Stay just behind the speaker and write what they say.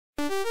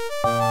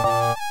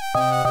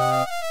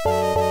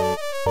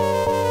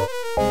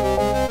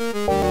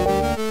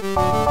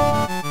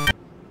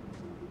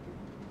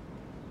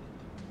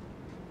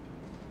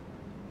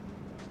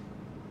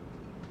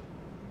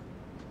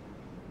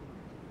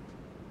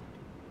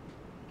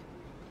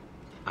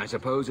I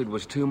suppose it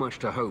was too much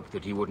to hope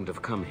that you wouldn't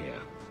have come here.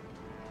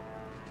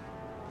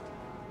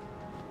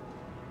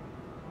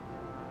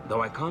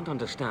 Though I can't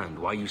understand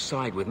why you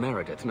side with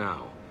Meredith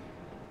now.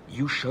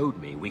 You showed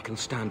me we can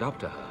stand up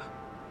to her.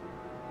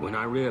 When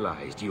I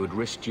realized you had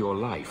risked your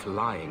life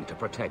lying to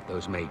protect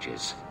those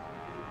mages.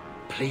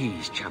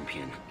 Please,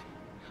 Champion.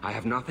 I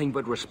have nothing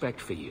but respect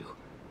for you.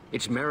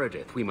 It's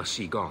Meredith we must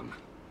see gone.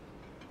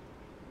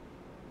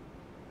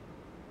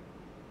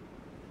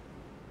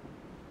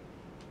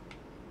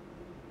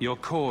 Your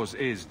cause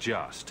is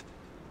just,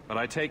 but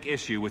I take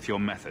issue with your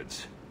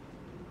methods.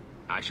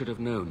 I should have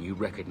known you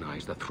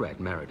recognized the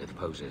threat Meredith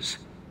poses.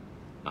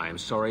 I am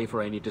sorry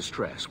for any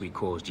distress we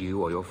caused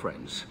you or your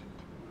friends.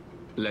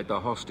 Let the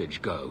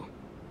hostage go.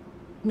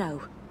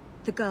 No.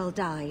 The girl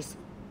dies.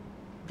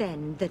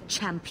 Then the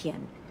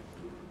champion.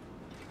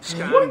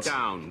 Stand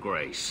down,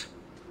 Grace.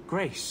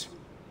 Grace,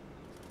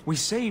 we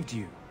saved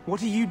you.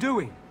 What are you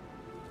doing?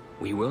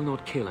 We will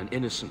not kill an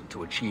innocent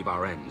to achieve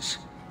our ends.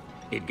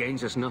 It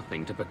gains us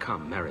nothing to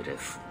become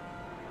Meredith.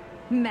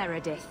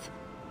 Meredith.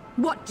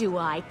 What do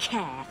I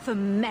care for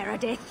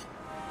Meredith?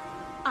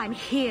 I'm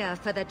here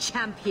for the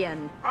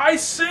champion. I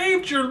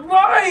saved your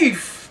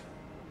life!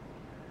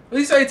 At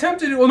least I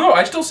attempted to. Well, no,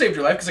 I still saved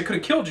your life because I could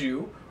have killed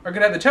you. Or I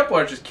could have the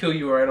Templars just kill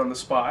you right on the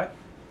spot.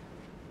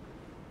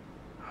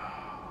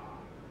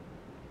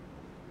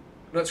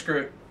 No, screw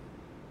it.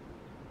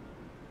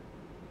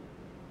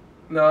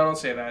 No, don't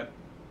say that.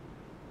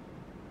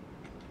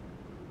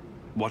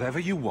 Whatever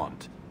you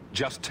want,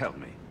 just tell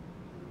me.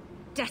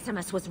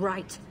 Decimus was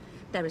right.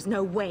 There is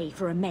no way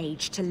for a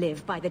mage to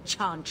live by the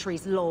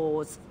Chantry's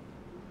laws.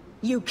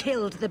 You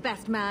killed the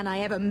best man I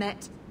ever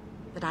met,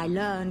 but I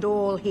learned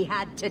all he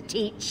had to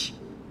teach.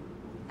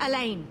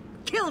 Elaine,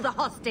 kill the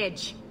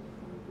hostage!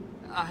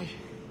 I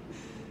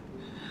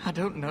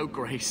don't know,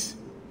 Grace.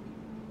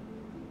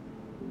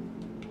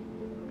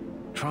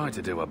 Try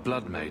to do a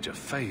blood mage a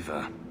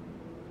favor.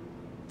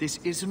 This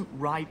isn't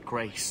right,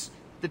 Grace.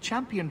 The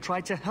champion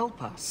tried to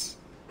help us.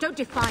 Don't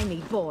defy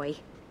me, boy.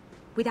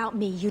 Without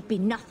me, you'd be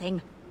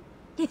nothing.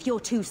 If you're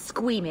too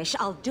squeamish,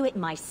 I'll do it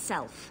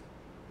myself.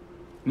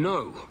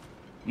 No.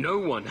 No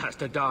one has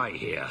to die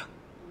here.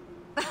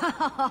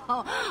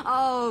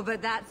 Oh,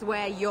 but that's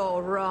where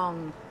you're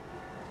wrong.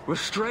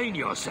 Restrain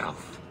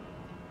yourself.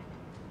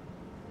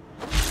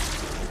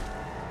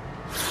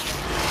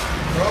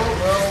 Oh,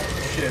 well,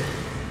 shit.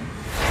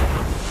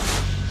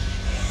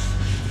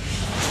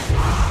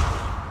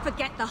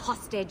 Forget the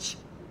hostage.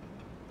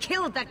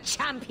 Kill the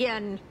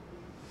champion.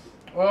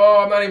 Oh,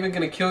 I'm not even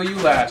gonna kill you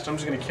last. I'm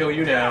just gonna kill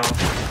you now.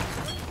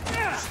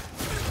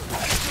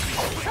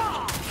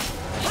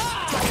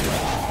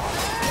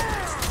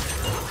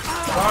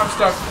 Oh, I'm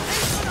stuck.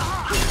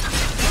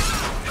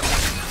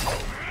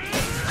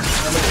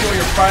 I'm gonna kill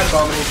your pride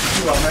abomination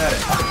too while I'm at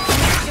it.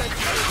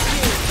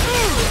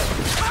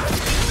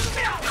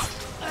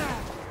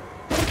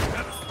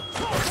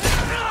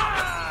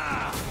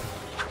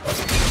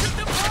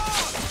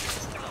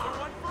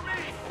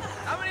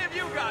 How many of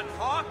you got,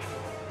 Hawke?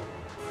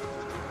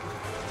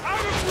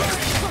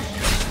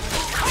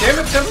 Damn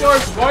it,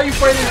 Templars, why are you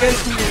fighting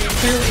against me when you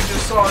clearly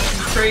just saw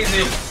she's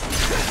crazy?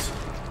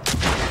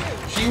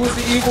 She was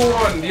the evil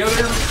one. The other...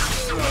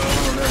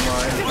 Oh, never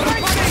mind.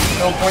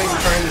 No point in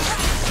trying to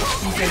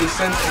speak any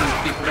sense to these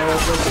people. They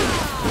won't listen.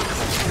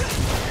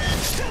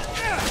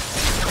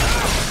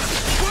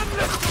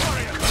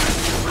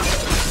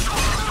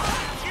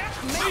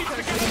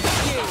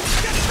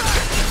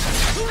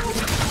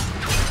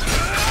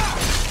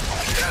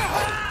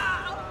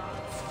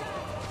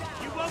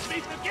 You won't be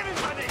forgiven,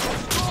 honey!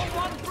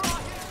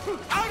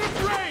 Out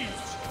of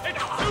range!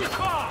 It's too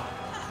far!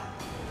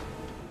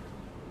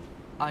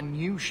 I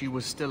knew she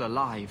was still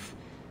alive,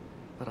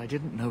 but I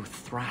didn't know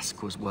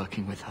Thrask was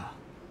working with her.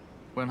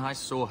 When I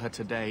saw her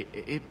today,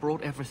 it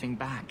brought everything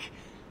back.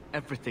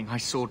 Everything I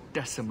saw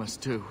Decimus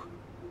do.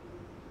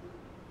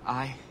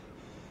 I'm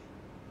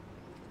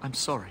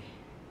sorry.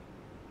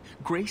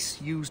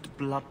 Grace used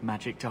blood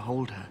magic to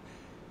hold her.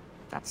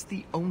 That's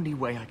the only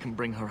way I can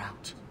bring her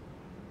out.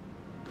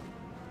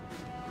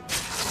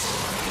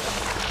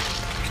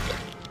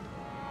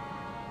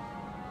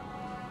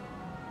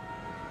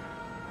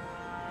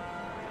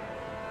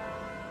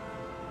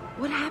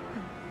 What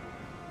happened?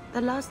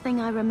 The last thing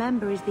I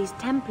remember is these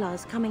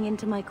Templars coming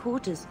into my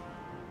quarters.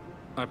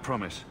 I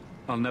promise,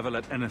 I'll never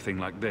let anything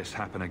like this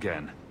happen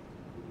again.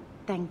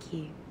 Thank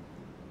you.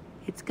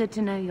 It's good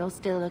to know you're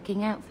still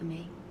looking out for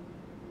me.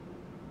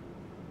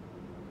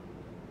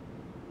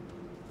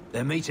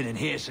 They're meeting in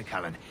here, Sir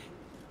Callan.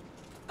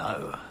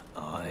 Oh,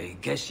 I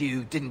guess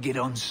you didn't get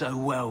on so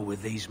well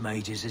with these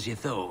mages as you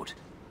thought.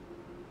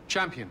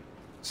 Champion,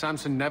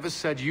 Samson never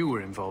said you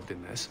were involved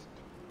in this.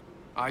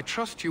 I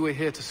trust you were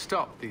here to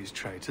stop these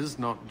traitors,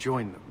 not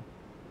join them.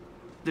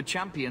 The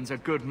champion's a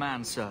good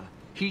man, sir.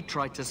 He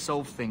tried to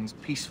solve things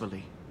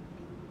peacefully.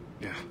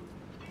 Yeah.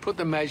 Put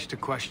the mage to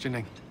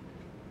questioning.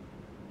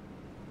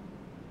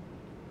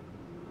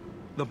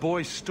 The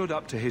boy stood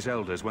up to his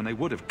elders when they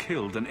would have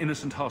killed an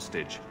innocent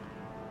hostage.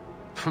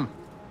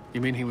 You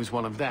mean he was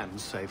one of them,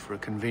 save for a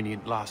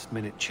convenient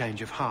last-minute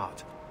change of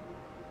heart?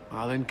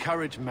 I'll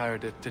encourage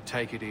Meredith to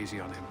take it easy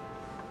on him.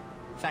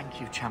 Thank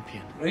you,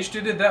 Champion. At least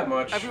you did that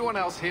much. Everyone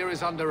else here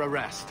is under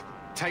arrest.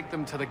 Take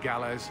them to the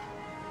gallows.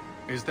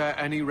 Is there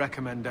any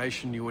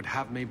recommendation you would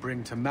have me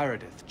bring to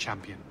Meredith,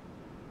 Champion?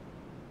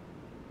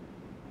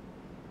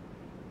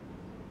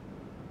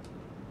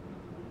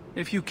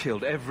 If you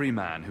killed every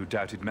man who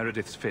doubted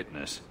Meredith's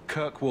fitness,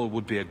 Kirkwall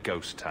would be a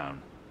ghost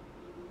town.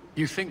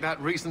 You think that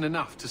reason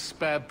enough to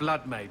spare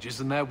blood mages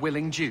and their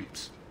willing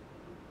dupes?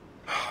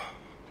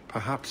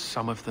 Perhaps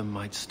some of them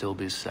might still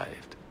be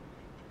saved.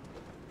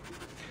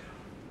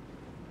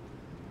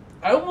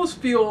 I almost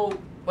feel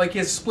like he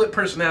has split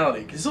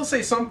personality, because he'll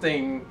say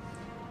something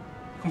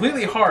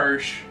completely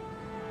harsh,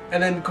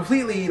 and then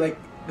completely, like,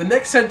 the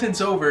next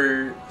sentence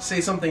over,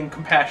 say something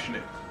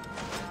compassionate.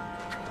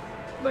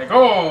 Like,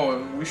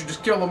 oh, we should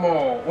just kill them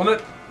all. Well,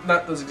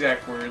 not those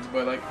exact words,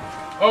 but like,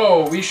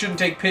 oh, we shouldn't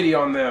take pity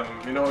on them.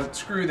 You know,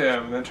 screw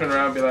them. And then turn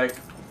around and be like,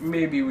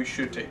 maybe we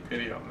should take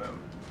pity on them.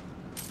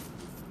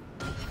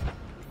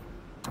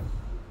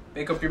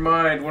 Make up your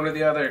mind, one or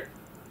the other.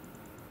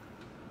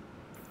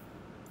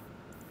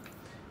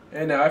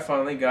 And now I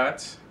finally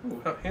got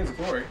Hands of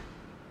Glory.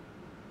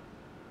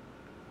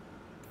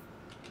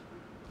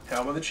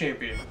 Helm of the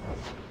Champion.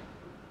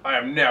 I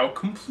am now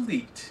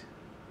complete.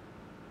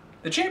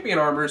 The Champion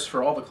armors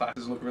for all the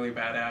classes look really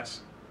badass.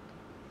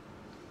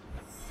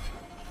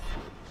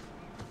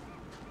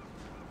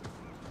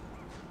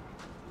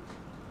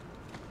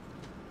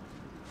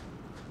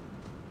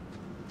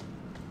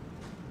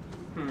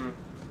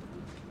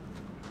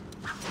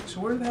 So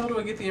where the hell do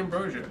I get the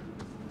ambrosia?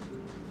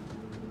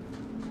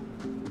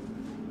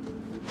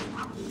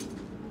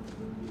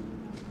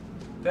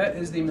 That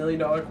is the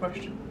million-dollar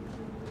question.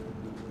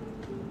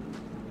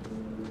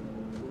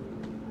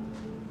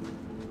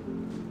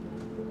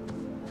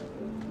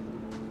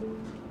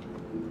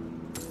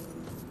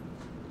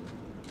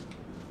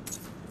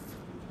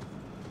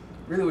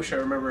 Really wish I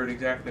remembered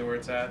exactly where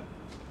it's at.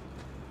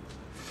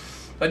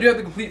 I do have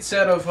the complete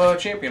set of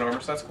champion armor,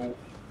 so that's cool.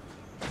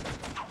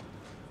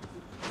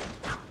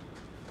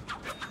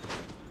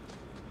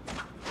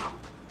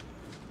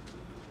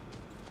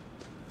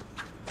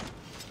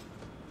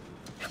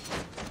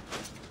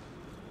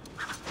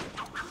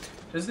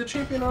 Does the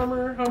champion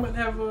armor helmet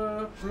have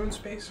a rune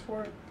space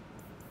for it?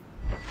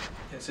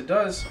 Yes, it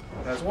does.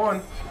 It has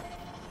one.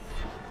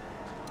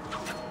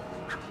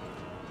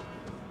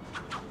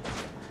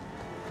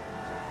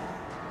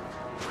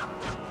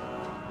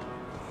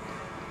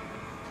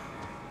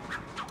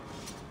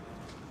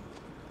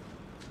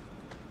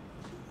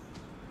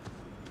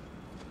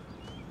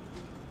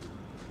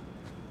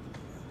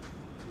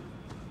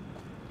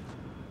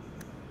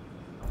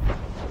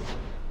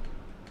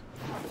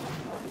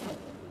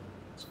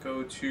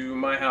 Go to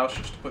my house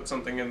just to put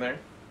something in there.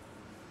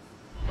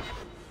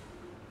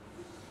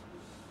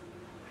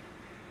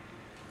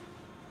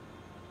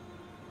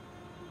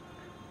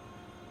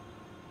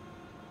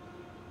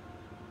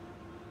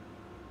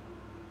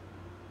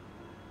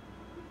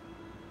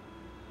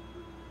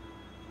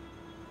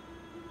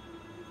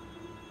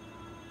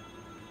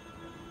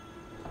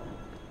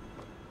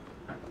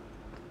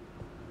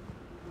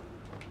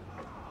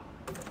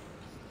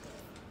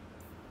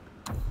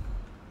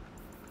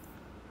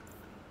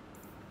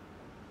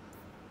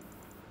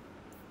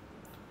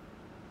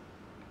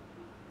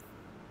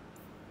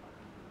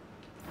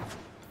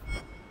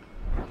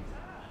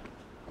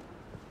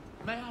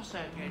 May I say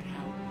again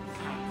how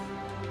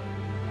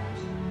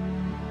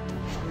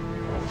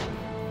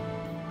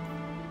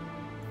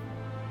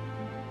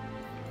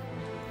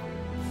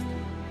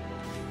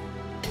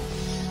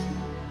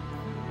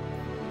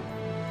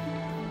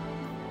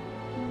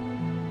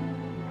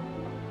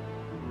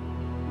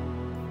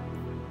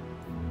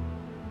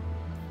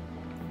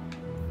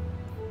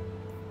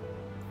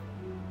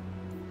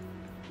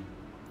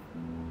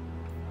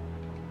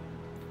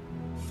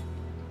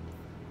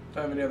Do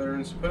I have any other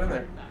runes to put in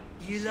there?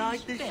 you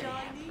like the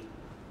shiny?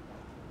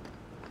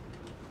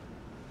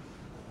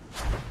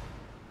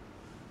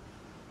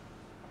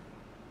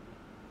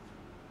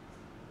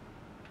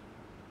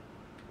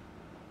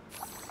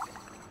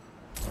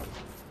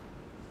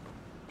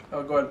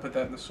 I'll go ahead and put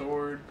that in the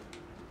sword.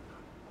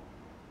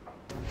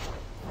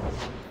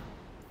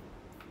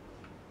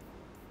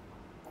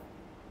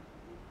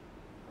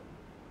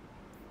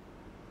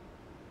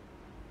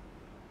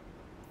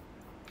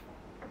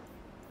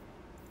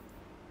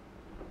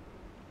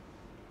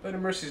 Blood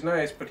of Mercy's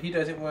nice, but he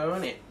doesn't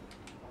want it.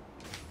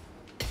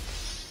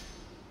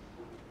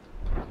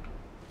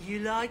 You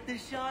like the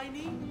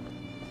shiny?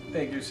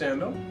 Thank you,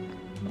 Sandal.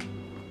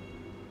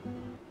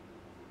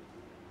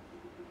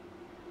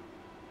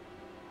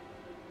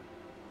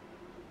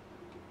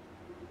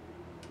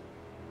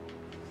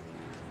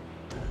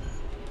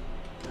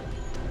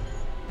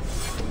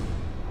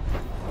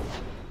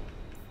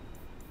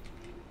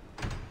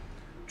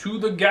 To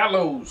the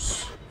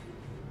gallows.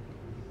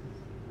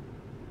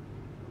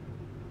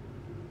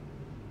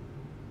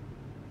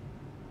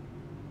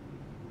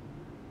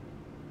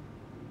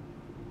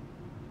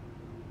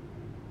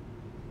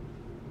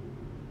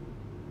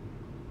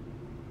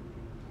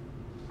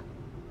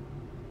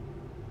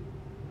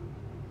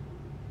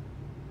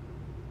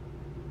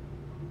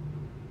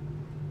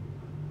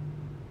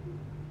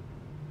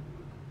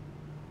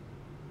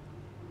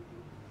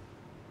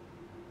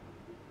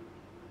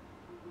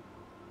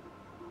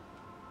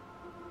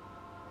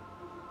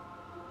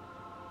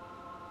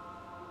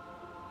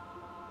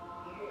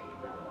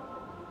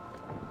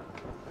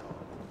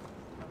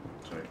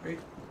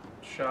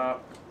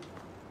 Shop.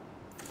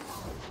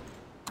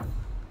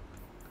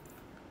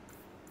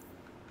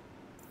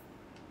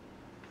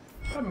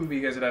 Maybe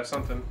you guys would have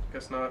something.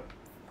 Guess not.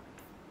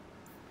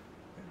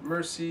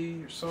 Mercy,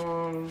 your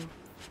song.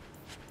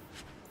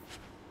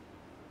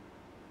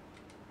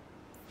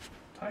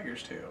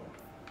 Tiger's tail.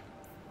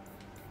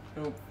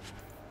 Nope.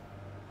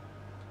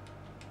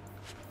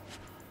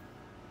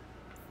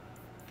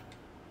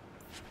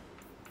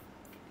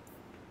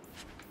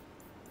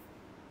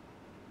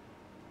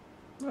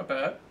 Not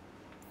bad.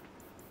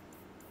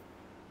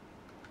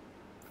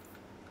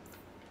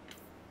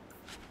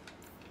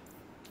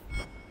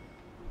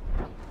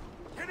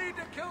 You need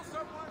to kill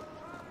someone.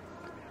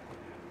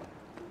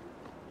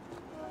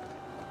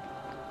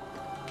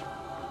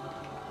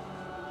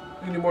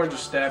 We need more than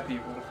just stab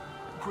people.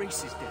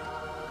 Grace is dead.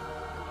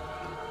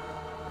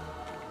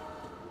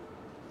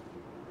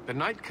 The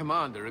Knight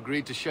Commander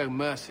agreed to show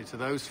mercy to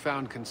those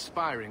found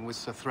conspiring with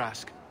Sir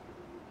Thrask.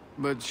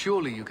 But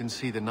surely you can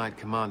see the Knight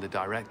Commander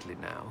directly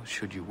now,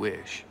 should you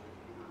wish.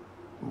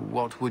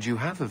 What would you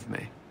have of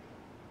me?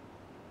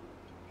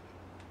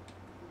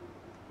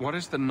 What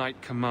is the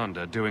Knight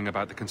Commander doing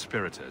about the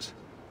conspirators?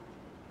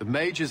 The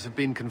Mages have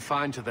been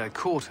confined to their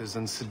quarters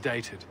and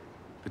sedated.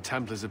 The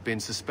Templars have been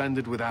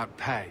suspended without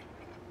pay.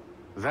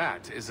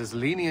 That is as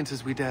lenient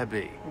as we dare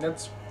be.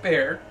 That's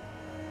fair.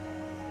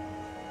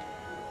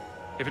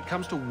 If it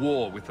comes to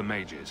war with the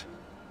Mages,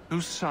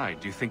 whose side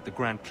do you think the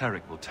Grand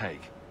Cleric will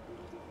take?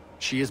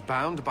 She is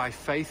bound by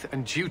faith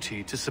and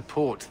duty to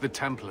support the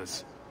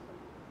Templars.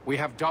 We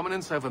have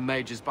dominance over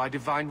Mages by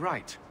divine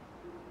right.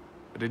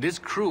 But it is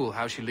cruel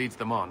how she leads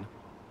them on,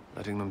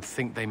 letting them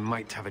think they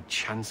might have a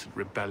chance at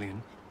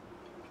rebellion.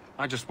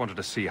 I just wanted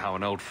to see how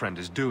an old friend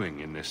is doing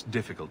in this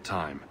difficult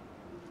time.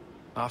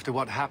 After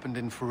what happened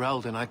in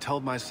Ferelden, I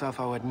told myself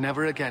I would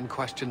never again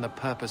question the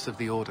purpose of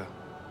the Order.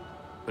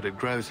 But it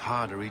grows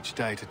harder each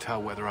day to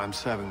tell whether I'm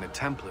serving the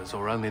Templars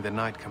or only the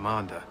Knight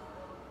Commander.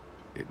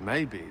 It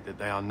may be that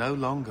they are no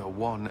longer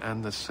one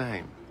and the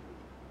same.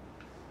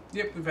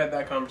 Yep, we've had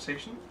that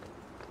conversation.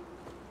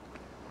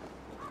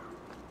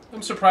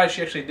 I'm surprised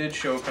she actually did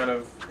show kind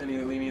of any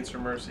lenience or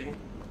mercy.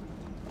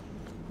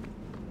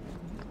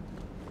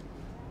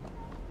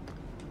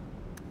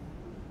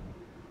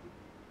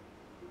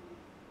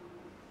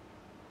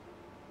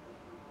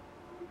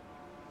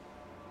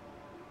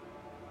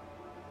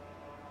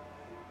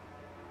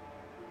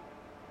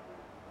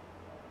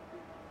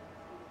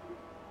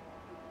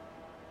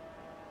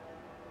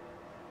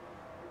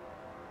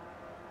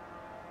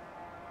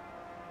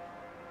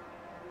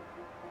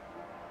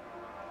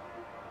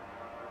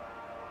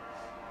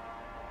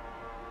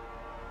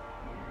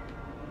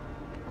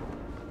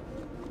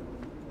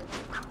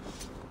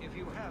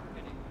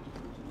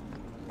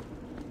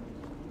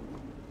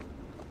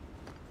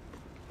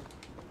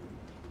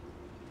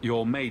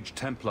 Your Mage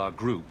Templar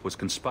group was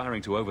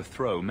conspiring to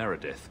overthrow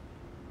Meredith.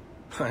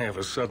 I have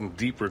a sudden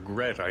deep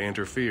regret I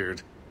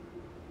interfered.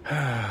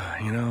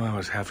 You know, I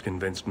was half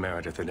convinced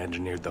Meredith had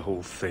engineered the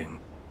whole thing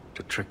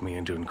to trick me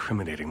into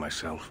incriminating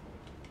myself.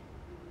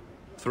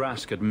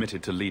 Thrask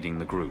admitted to leading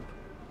the group.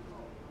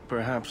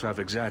 Perhaps I've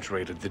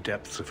exaggerated the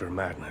depths of her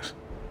madness.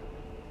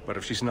 But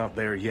if she's not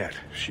there yet,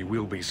 she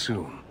will be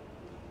soon.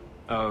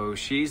 Oh,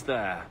 she's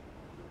there.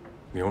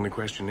 The only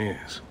question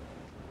is,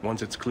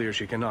 once it's clear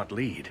she cannot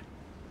lead,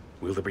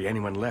 will there be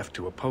anyone left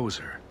to oppose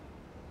her?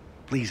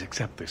 Please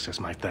accept this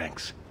as my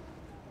thanks.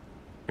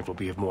 It will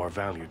be of more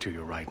value to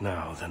you right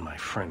now than my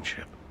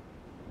friendship.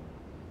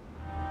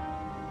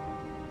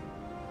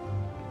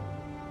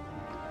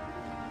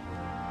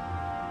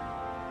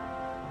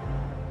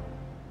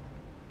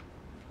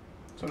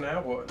 So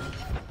now what?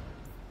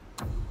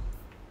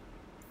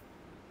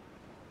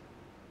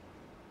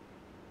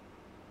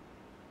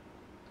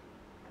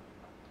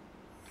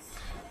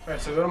 Alright,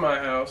 so go to my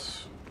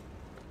house.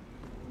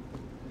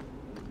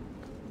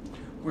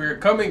 We're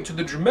coming to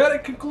the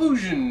dramatic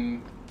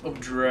conclusion of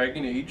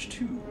Dragon Age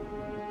 2.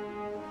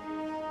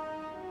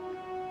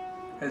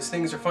 As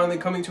things are finally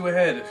coming to a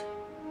head.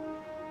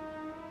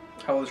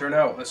 How will it turn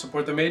out? Let's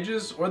support the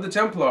Mages or the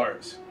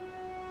Templars?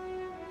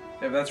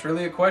 If that's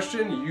really a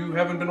question, you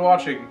haven't been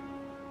watching.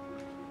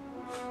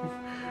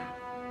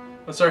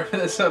 I'm sorry for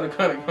that sounded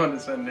kind of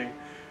condescending.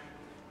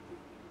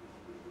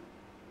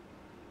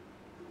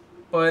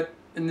 But,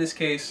 in this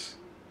case,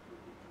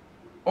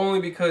 only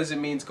because it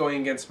means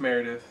going against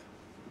Meredith.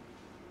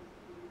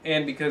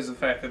 And because of the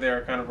fact that they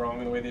are kind of wrong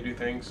in the way they do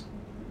things.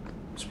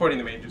 Supporting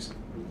the Mages.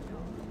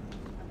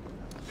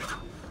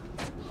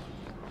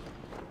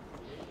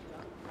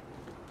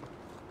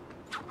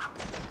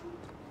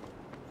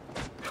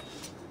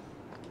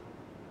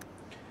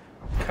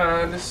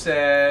 Kinda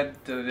sad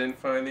that I didn't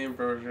find the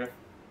ambrosia.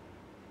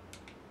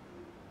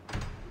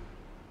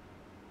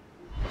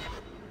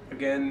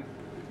 Again,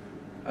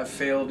 I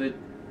failed it.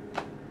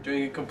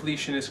 Doing a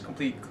completionist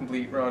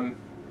complete run.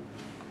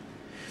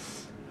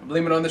 I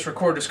blame it on this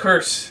recorder's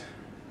curse.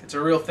 It's a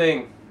real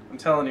thing. I'm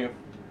telling you.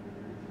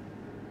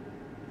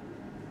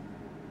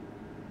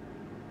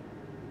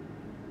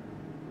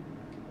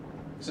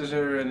 This There's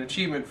an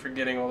achievement for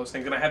getting all those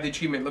things, and I have the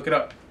achievement. Look it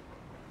up.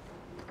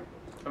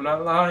 I'm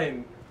not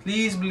lying.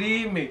 Please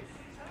believe me.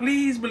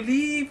 Please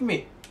believe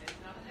me.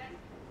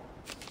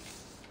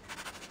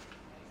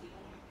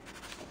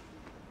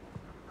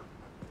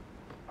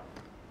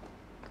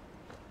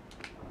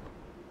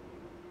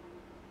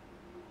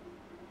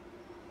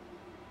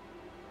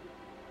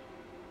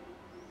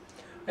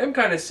 I'm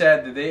kind of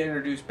sad that they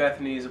introduced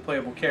Bethany as a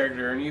playable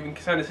character, and you even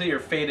kind of see her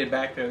faded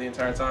back there the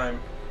entire time.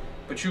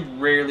 But you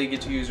rarely get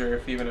to use her,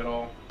 if even at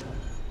all.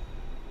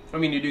 I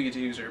mean, you do get to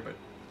use her, but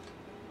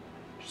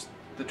just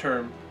the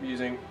term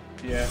using,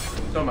 yeah,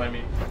 don't mind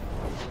me.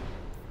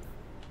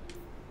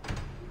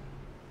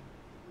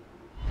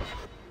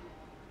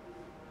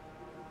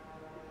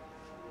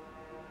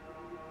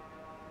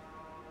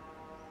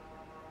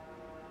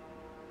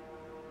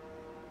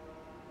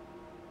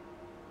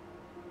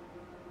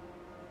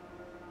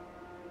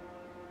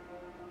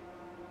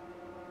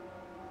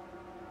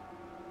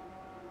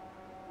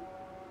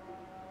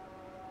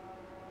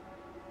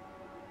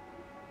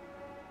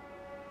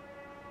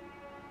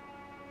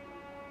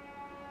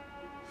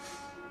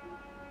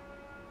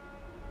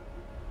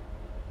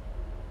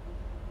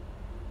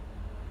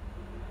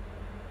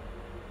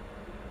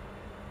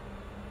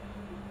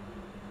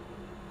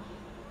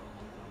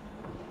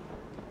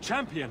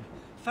 Champion,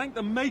 thank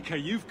the Maker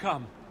you've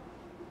come.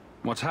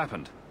 What's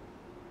happened?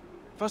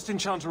 First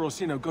Enchanter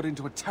Orsino got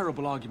into a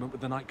terrible argument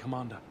with the Knight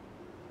Commander.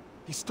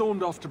 He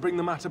stormed off to bring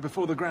the matter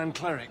before the Grand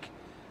Cleric,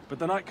 but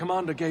the Knight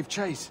Commander gave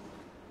chase.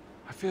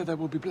 I fear there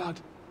will be blood.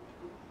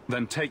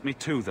 Then take me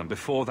to them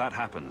before that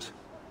happens.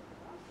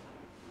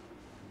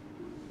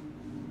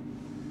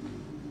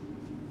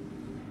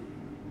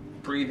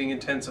 Breathing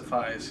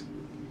intensifies.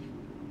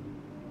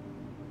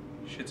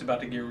 Shit's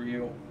about to get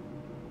real.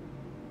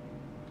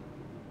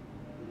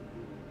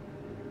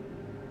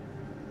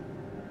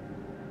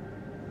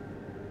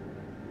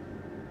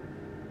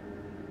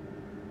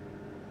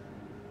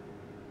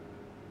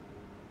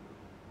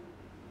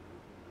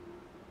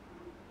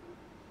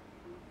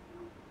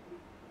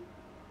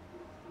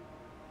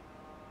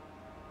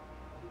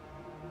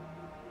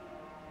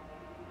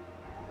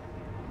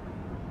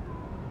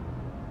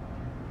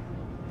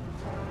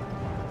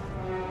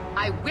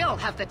 I will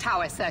have the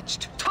tower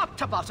searched, top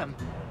to bottom.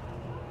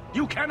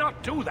 You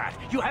cannot do that!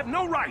 You have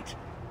no right!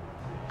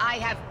 I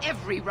have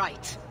every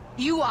right.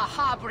 You are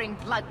harboring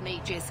blood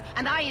mages,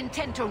 and I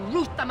intend to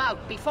root them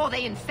out before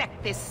they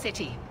infect this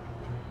city.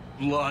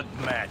 Blood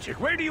magic?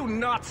 Where do you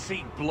not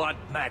see blood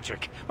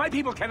magic? My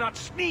people cannot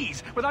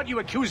sneeze without you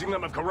accusing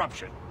them of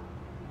corruption.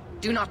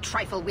 Do not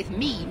trifle with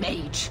me,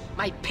 mage.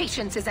 My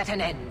patience is at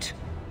an end.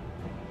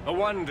 A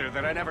wonder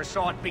that I never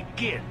saw it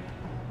begin.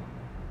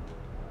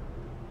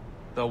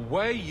 The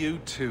way you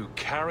two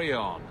carry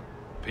on,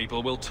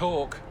 people will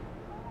talk.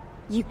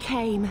 You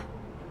came.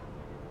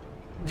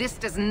 This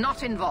does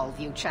not involve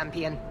you,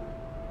 Champion.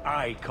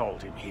 I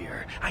called him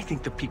here. I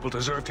think the people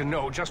deserve to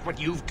know just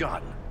what you've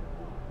done.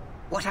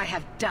 What I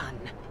have done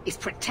is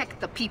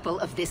protect the people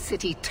of this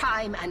city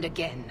time and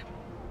again.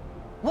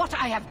 What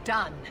I have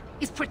done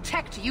is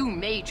protect you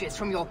mages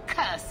from your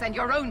curse and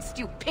your own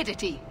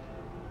stupidity.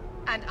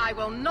 And I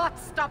will not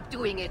stop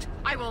doing it.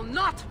 I will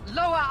not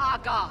lower our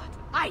guard.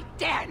 I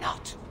dare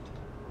not!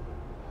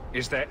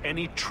 Is there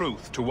any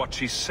truth to what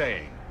she's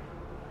saying?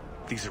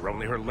 These are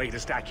only her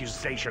latest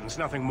accusations,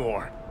 nothing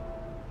more.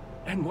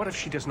 And what if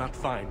she does not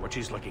find what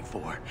she's looking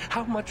for?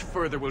 How much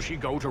further will she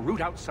go to root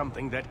out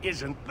something that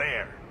isn't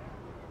there?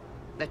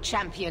 The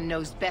Champion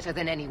knows better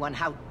than anyone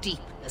how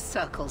deep the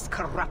Circle's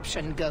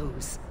corruption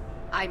goes.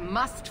 I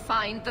must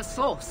find the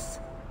source.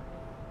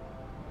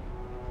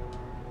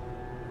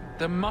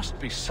 There must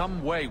be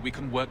some way we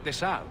can work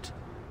this out.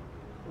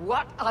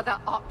 What other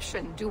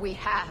option do we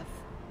have?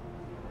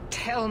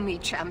 Tell me,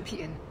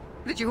 Champion,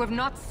 that you have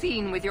not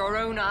seen with your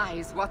own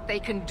eyes what they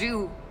can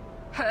do,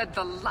 heard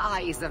the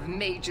lies of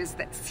mages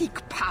that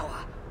seek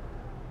power.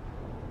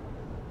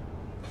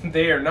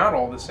 They are not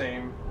all the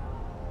same.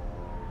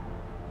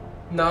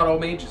 Not all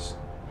mages.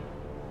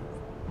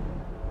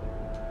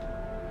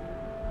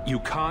 You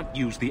can't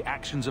use the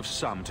actions of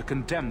some to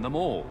condemn them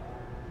all.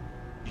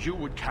 You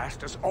would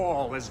cast us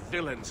all as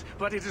villains,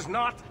 but it is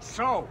not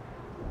so!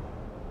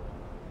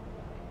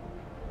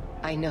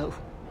 I know,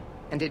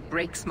 and it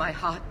breaks my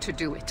heart to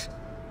do it.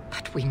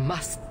 But we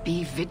must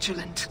be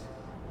vigilant.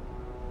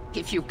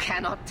 If you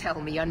cannot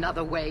tell me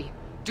another way,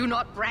 do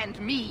not brand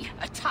me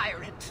a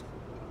tyrant.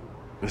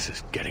 This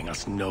is getting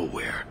us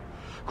nowhere.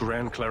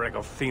 Grand Cleric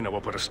Athena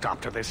will put a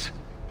stop to this.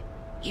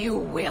 You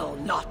will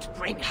not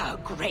bring her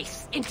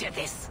grace into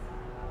this.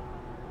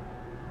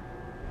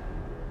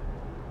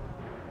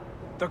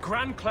 The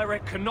Grand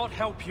Cleric cannot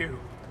help you.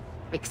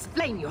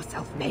 Explain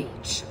yourself,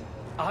 mage.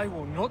 I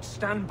will not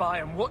stand by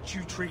and watch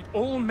you treat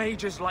all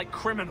mages like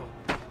criminal,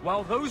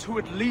 while those who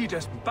would lead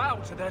us bow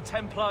to their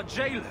Templar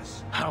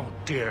jailers. How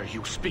dare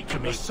you speak to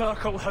me? The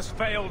Circle has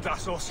failed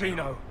us,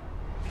 Orsino.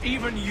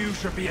 Even you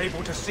should be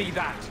able to see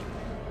that.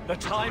 The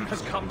time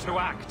has come to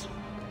act.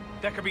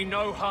 There can be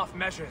no half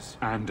measures.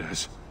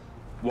 Anders,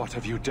 what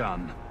have you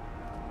done?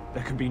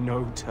 There can be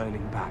no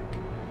turning back.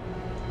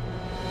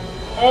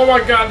 Oh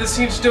my god, this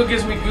scene still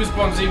gives me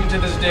goosebumps even to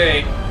this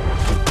day.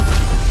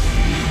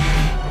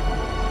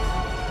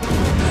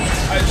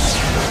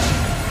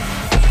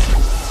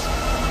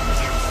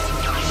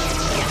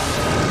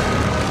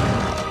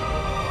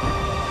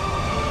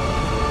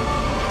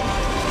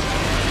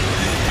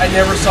 I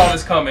never saw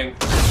this coming.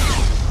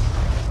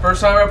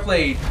 First time I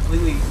played,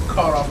 completely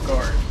caught off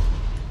guard.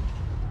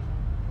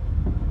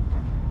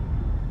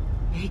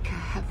 Make her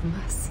have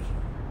mercy.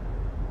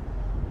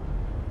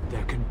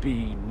 There can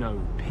be no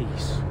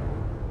peace.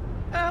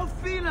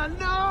 Althena,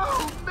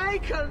 no!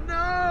 Make her,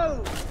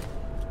 no!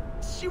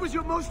 She was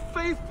your most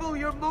faithful,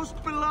 your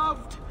most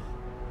beloved.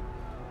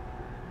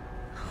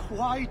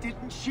 Why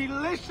didn't she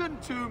listen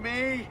to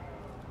me?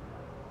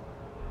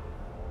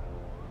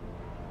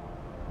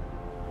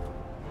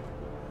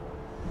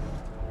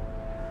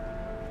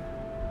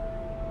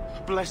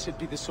 Blessed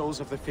be the souls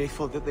of the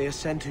faithful that they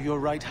ascend to your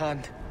right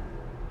hand.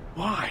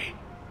 Why?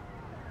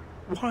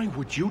 Why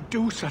would you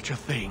do such a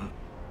thing?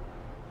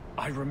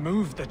 I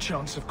removed the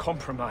chance of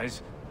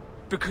compromise,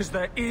 because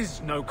there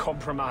is no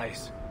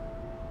compromise.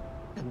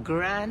 The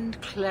Grand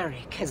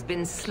Cleric has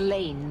been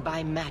slain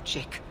by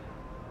magic.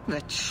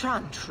 The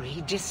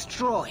Chantry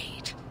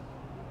destroyed.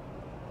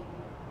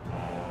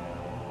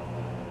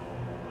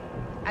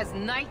 As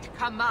Knight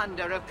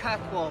Commander of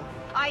Kirkwall,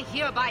 I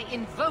hereby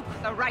invoke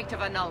the right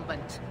of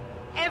annulment.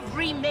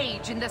 Every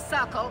mage in the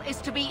Circle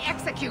is to be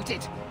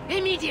executed,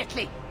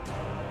 immediately!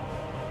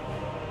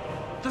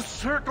 The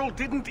Circle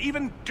didn't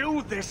even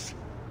do this!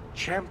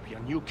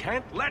 Champion, you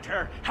can't let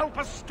her! Help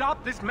us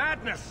stop this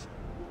madness!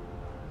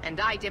 And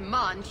I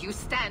demand you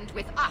stand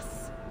with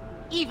us.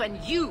 Even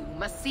you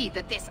must see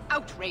that this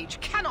outrage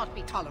cannot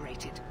be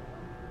tolerated.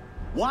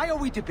 Why are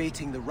we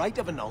debating the right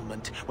of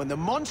annulment when the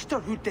monster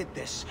who did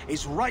this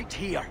is right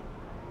here?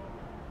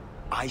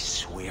 I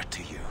swear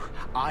to you,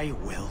 I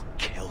will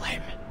kill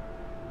him.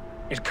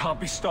 It can't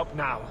be stopped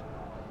now.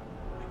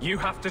 You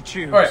have to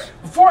choose. Alright,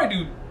 before I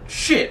do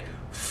shit,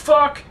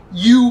 fuck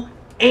you,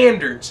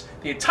 Anders.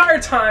 The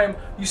entire time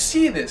you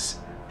see this,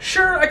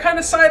 sure, I kind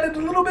of sided a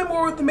little bit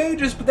more with the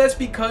mages, but that's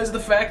because of the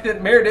fact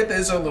that Meredith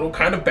is a little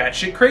kind of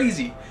batshit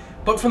crazy.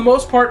 But for the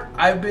most part,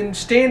 I've been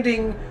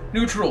standing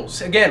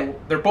neutrals. Again,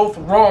 they're both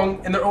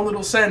wrong in their own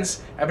little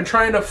sense. I've been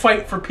trying to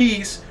fight for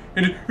peace,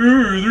 and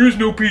there is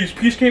no peace.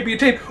 Peace can't be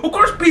attained. Of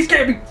course peace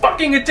can't be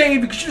fucking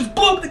attained because you just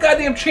blew up the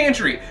goddamn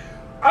Chantry.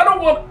 I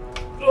don't want...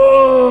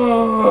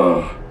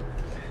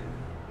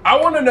 I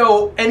want to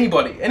know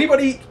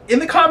anybody in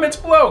the comments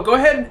below, go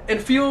ahead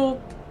and feel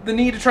the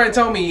need to try and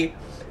tell me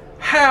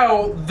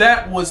how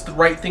that was the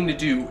right thing to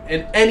do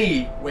in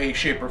any way,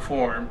 shape, or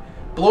form.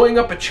 Blowing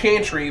up a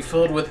Chantry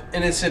filled with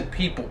innocent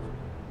people.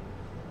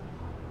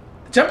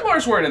 The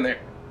Templars weren't in there.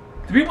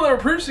 The people that were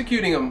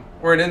persecuting them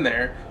weren't in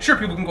there. Sure,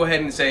 people can go ahead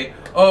and say,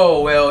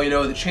 oh, well, you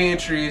know, the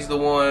Chantry is the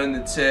one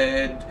that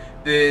said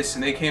this,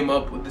 and they came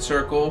up with the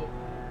Circle.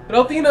 But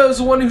Althena is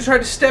the one who tried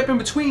to step in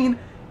between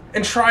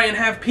and try and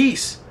have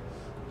peace.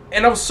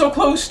 And I was so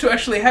close to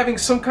actually having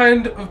some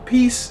kind of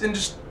peace and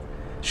just...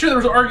 Sure, there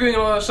was arguing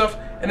and all that stuff,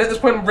 and at this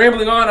point I'm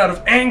rambling on out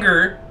of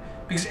anger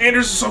because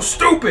Anders is so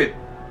stupid.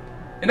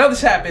 And now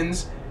this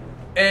happens,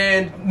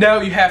 and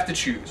now you have to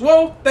choose.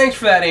 Well, thanks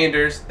for that,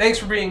 Anders. Thanks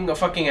for being a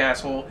fucking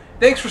asshole.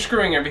 Thanks for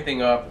screwing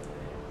everything up.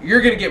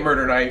 You're gonna get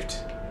murder knifed,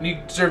 and you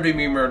deserve to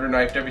be murder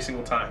knifed every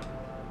single time.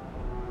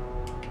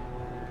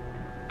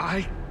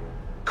 I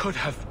could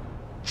have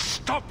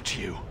stopped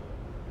you.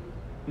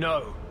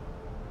 No.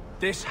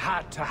 This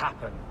had to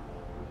happen.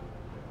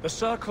 The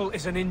Circle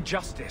is an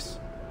injustice.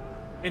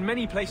 In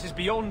many places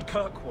beyond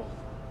Kirkwall.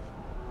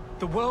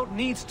 The world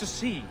needs to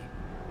see.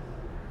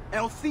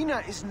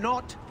 Althena is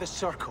not the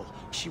Circle.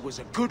 She was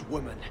a good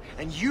woman,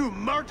 and you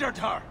murdered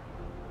her!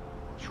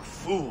 You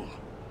fool!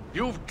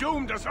 You've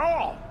doomed us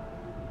all!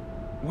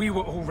 We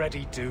were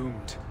already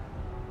doomed.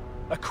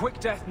 A quick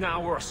death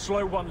now or a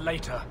slow one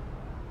later.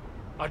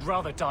 I'd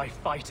rather die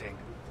fighting.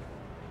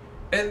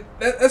 And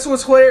that's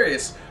what's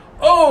hilarious.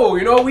 Oh,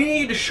 you know, we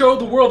need to show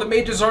the world that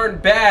mages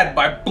aren't bad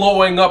by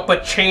blowing up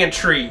a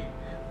Chantry.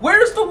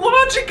 Where's the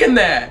logic in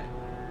that?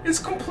 It's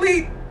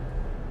complete...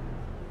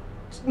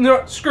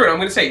 No, screw it, I'm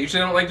gonna say it.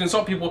 Usually I don't like to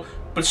insult people,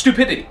 but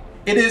stupidity.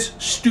 It is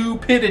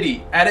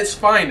stupidity at its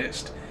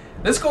finest.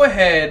 Let's go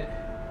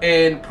ahead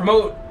and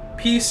promote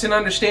peace and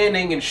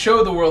understanding and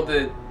show the world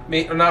that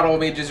not all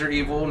mages are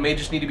evil and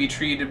mages need to be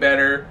treated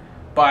better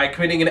by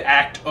committing an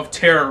act of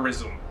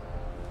terrorism.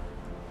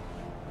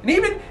 And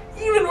even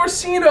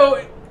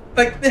Orsino,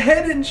 like the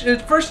head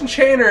and first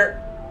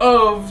enchanter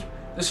of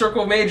the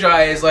Circle of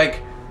Magi is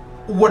like,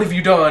 what have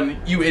you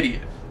done, you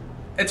idiot?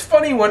 It's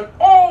funny when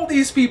all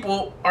these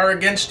people are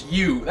against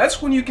you.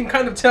 That's when you can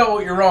kind of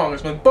tell you're wrong.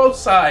 It's when both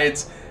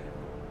sides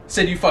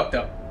said you fucked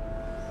up.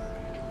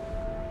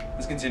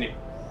 Let's continue.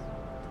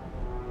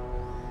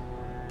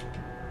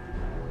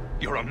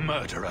 You're a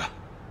murderer.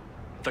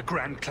 The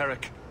Grand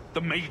Cleric,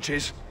 the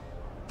mages,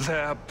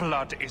 their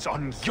blood is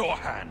on your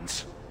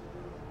hands.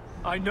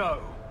 I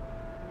know.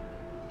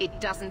 It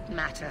doesn't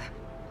matter.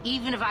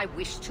 Even if I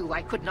wished to,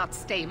 I could not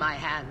stay my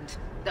hand.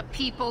 The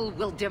people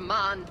will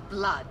demand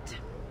blood.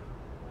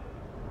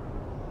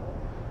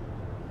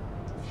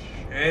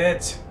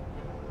 Shit.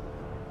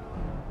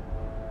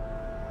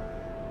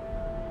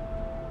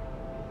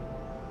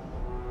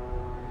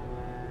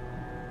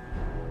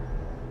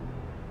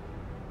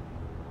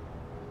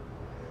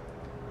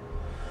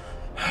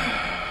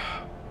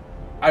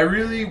 I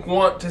really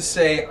want to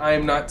say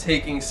I'm not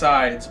taking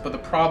sides, but the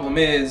problem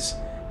is,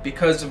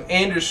 because of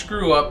Anders'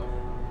 screw-up,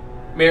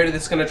 Meredith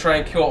is going to try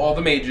and kill all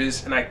the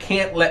mages, and I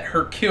can't let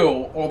her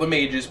kill all the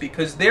mages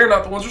because they're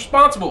not the ones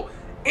responsible.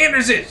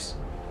 Anders is!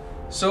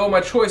 So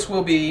my choice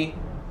will be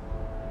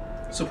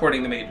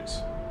supporting the mages.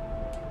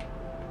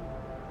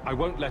 I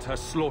won't let her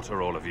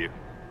slaughter all of you.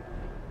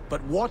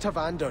 But what of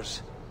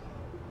Anders?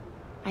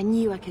 I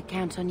knew I could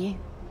count on you.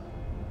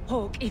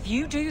 Hawke, if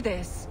you do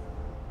this,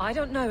 I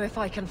don't know if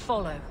I can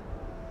follow.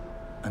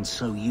 And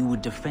so you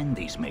would defend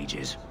these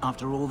mages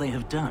after all they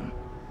have done?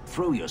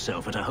 Throw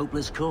yourself at a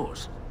hopeless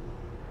cause?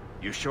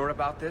 You sure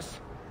about this?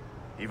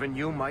 Even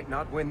you might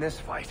not win this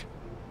fight.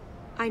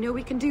 I know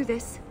we can do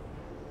this.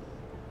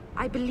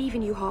 I believe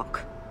in you,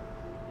 Hawke.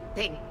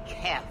 Think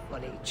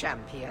carefully,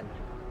 champion.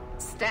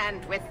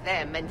 Stand with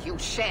them and you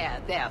share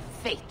their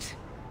fate.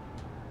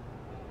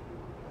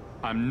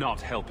 I'm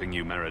not helping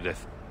you,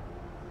 Meredith.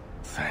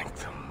 Thank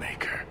the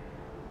Maker.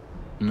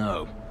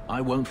 No,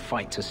 I won't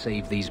fight to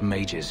save these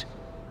mages.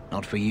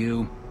 Not for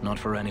you, not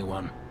for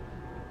anyone.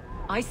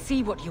 I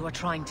see what you are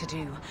trying to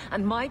do,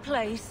 and my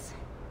place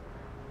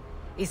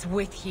is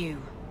with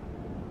you.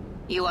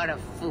 You are a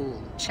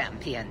fool,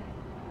 champion.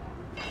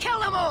 Kill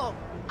them all!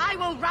 I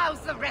will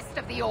rouse the rest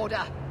of the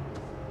Order.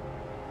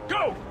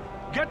 Go!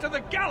 Get to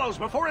the gallows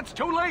before it's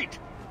too late!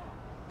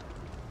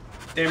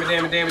 Damn it,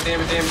 damn it, damn it,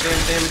 damn it, damn it, damn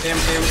it, damn it, damn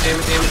it, damn it, damn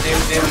it, damn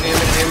it, damn it, damn it,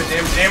 damn it, damn it,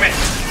 damn it, damn it.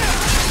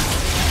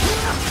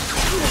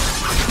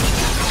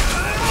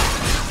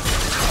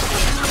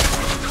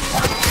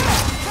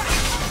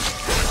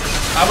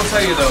 I will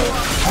tell you though,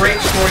 great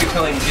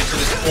storytelling to get to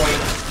this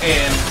point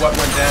and what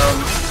went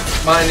down,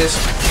 minus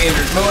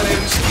Anders'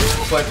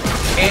 motives, but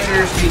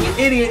Anders being an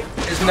idiot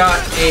is not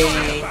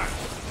a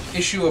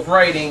issue of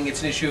writing,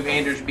 it's an issue of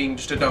Anders being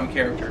just a dumb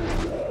character.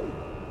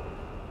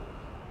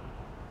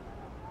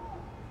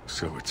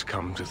 So it's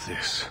come to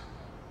this.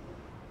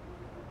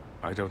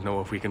 I don't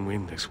know if we can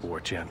win this war,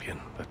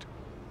 champion, but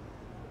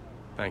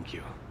thank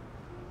you.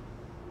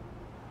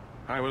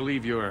 I will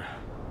leave your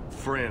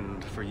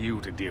friend for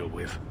you to deal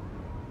with.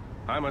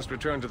 I must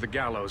return to the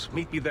gallows.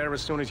 Meet me there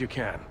as soon as you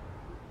can.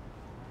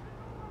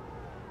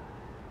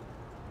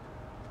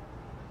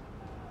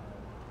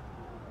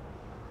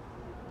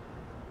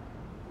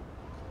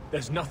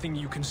 There's nothing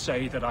you can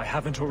say that I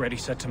haven't already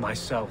said to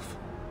myself.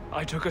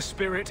 I took a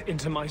spirit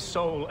into my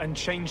soul and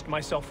changed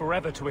myself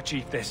forever to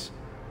achieve this.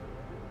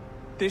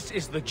 This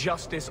is the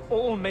justice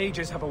all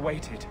mages have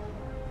awaited.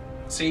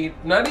 See,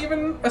 not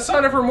even a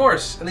sign of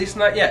remorse, at least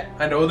not yet.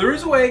 I know there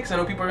is a way, because I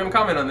know people are going to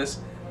comment on this,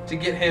 to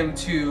get him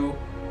to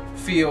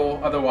feel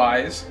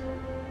otherwise.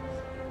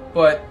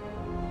 But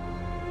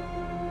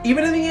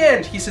even in the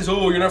end, he says,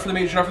 oh, you're not for the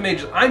mages, you're not for the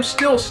mages. I'm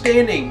still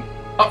standing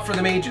up for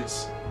the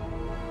mages,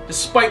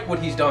 despite what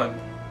he's done.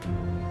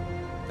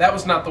 That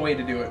was not the way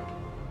to do it.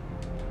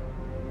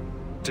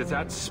 Did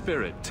that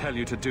spirit tell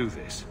you to do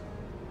this?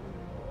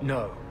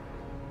 No.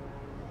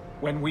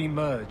 When we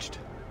merged,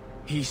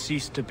 he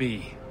ceased to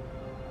be.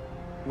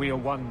 We are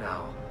one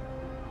now.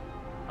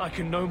 I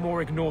can no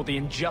more ignore the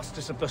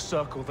injustice of the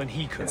Circle than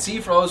he could. And see,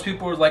 for all those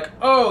people who are like,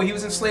 oh, he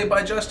was enslaved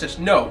by justice.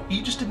 No,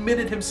 he just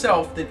admitted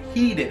himself that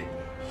he did it.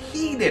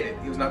 He did it.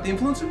 He was not the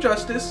influence of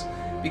justice,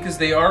 because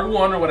they are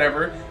one or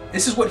whatever.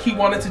 This is what he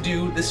wanted to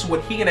do. This is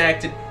what he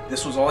enacted.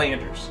 This was all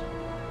Anders.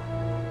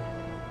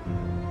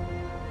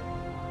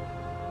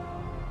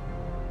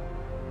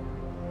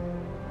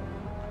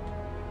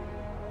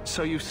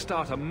 So you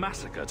start a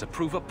massacre to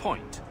prove a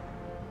point?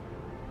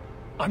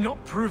 I'm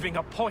not proving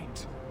a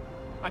point.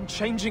 I'm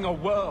changing a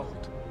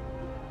world.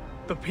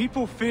 The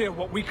people fear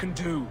what we can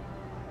do.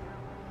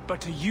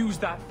 But to use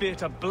that fear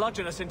to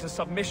bludgeon us into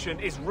submission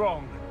is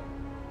wrong.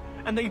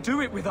 And they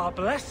do it with our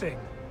blessing.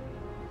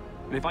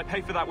 And if I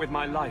pay for that with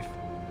my life,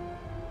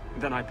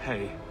 then I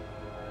pay.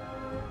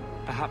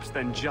 Perhaps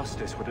then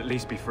justice would at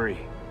least be free.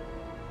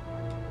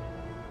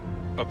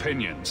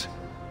 Opinions?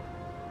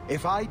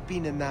 If I'd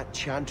been in that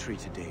chantry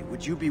today,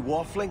 would you be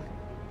waffling?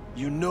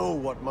 You know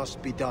what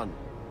must be done.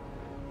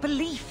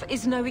 Belief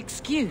is no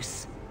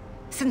excuse.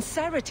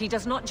 Sincerity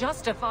does not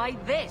justify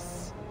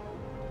this.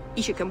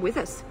 He should come with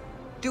us.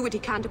 Do what he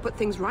can to put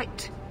things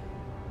right.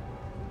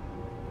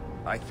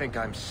 I think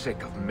I'm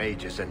sick of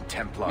mages and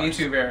Templars. Me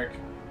too, Varric.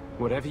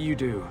 Whatever you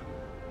do,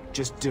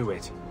 just do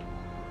it.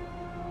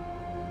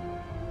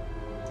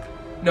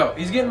 No,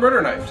 he's getting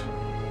murder knifed.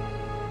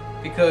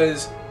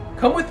 Because,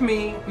 come with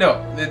me,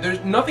 no, there's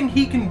nothing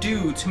he can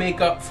do to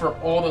make up for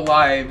all the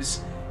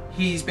lives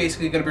he's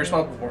basically going to be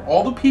responsible for.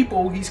 All the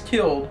people he's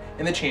killed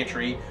in the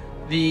Chantry,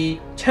 the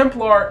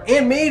Templar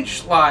and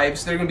Mage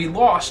lives that are going to be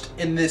lost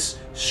in this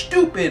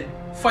stupid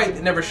fight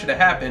that never should have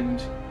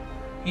happened.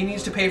 He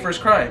needs to pay for his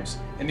crimes.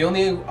 And the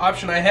only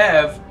option I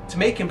have to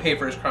make him pay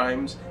for his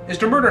crimes is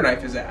to murder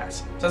knife his ass.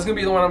 So that's going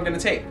to be the one I'm going to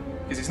take.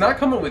 Because he's not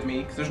coming with me,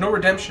 because there's no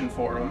redemption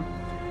for him.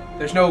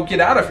 there's no get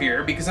out of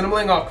here because then I'm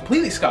letting off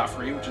completely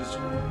scot-free, which is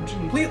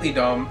completely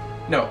dumb.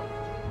 No.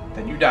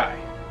 Then you die.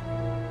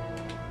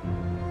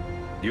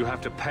 You have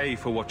to pay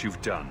for what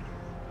you've done.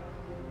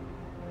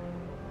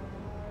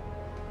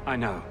 I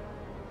know.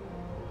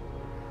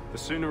 The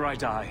sooner I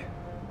die,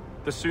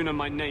 the sooner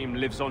my name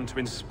lives on to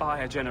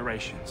inspire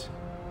generations.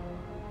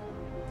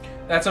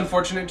 That's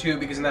unfortunate too,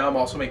 because now I'm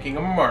also making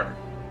him a martyr.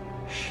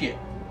 Shit.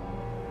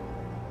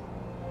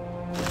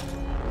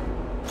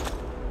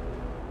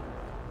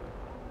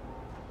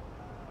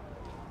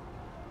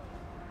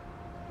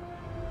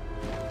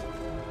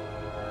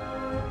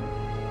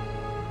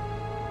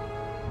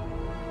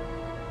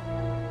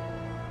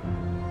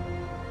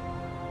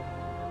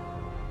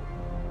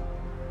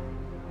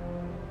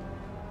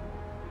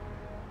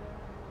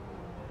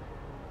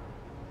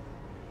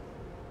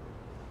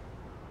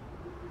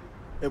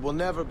 It will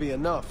never be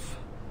enough,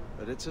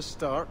 but it's a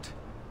start.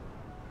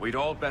 We'd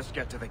all best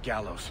get to the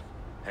gallows,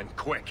 and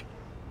quick.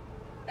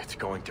 It's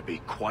going to be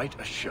quite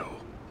a show.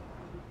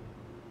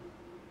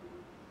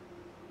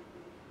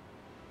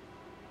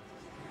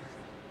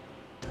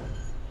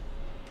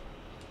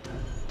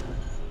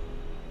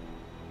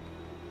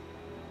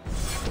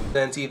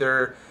 Then it's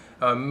either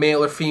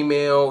male or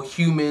female,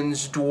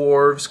 humans,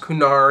 dwarves,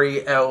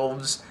 Qunari,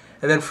 elves,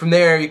 and then from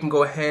there you can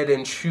go ahead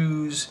and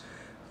choose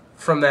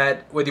from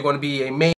that whether you want to be a mage